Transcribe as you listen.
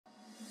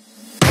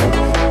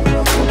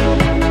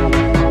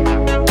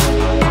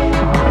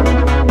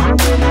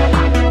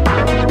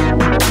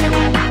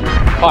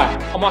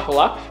I'm Michael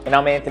Luck. And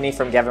I'm Anthony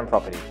from Gavin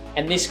Property.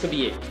 And this could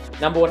be it.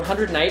 Number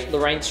 108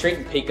 Lorraine Street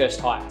in Peakhurst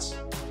Heights.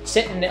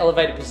 Set in an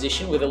elevated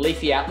position with a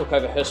leafy outlook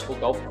over Hurstville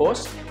Golf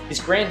Course, this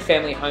grand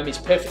family home is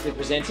perfectly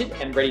presented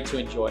and ready to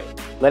enjoy.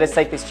 Let us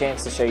take this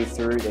chance to show you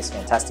through this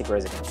fantastic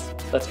residence.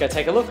 Let's go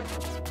take a look.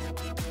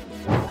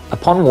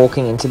 Upon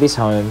walking into this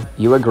home,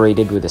 you are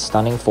greeted with a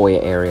stunning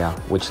foyer area,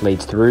 which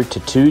leads through to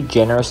 2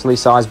 generously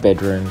sized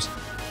bedrooms,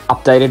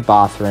 updated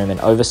bathroom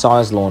and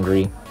oversized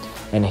laundry,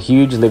 and a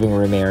huge living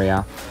room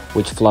area,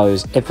 which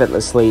flows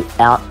effortlessly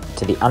out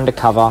to the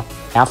undercover,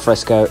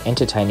 alfresco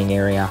entertaining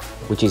area,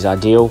 which is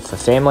ideal for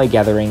family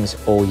gatherings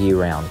all year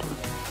round.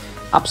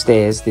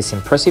 Upstairs, this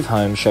impressive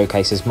home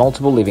showcases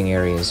multiple living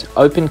areas,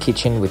 open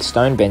kitchen with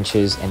stone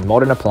benches and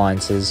modern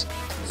appliances,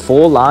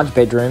 4 large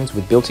bedrooms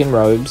with built-in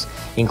robes,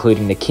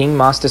 including the King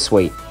Master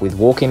Suite with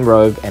walk-in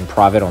robe and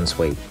private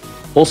ensuite.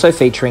 Also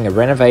featuring a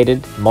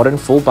renovated, modern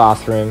full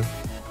bathroom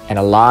and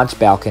a large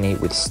balcony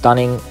with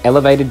stunning,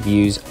 elevated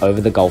views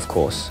over the golf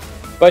course.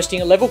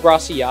 Boasting a level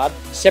grassy yard,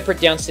 separate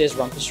downstairs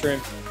rumpus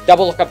room,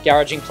 double lock-up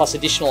garaging plus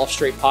additional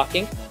off-street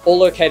parking, all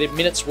located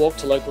minutes walk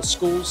to local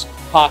schools,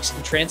 parks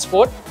and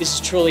transport, this is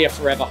truly a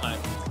forever home.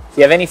 If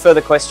you have any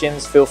further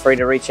questions, feel free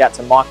to reach out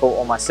to Michael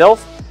or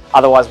myself.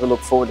 Otherwise, we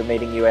look forward to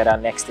meeting you at our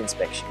next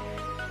inspection.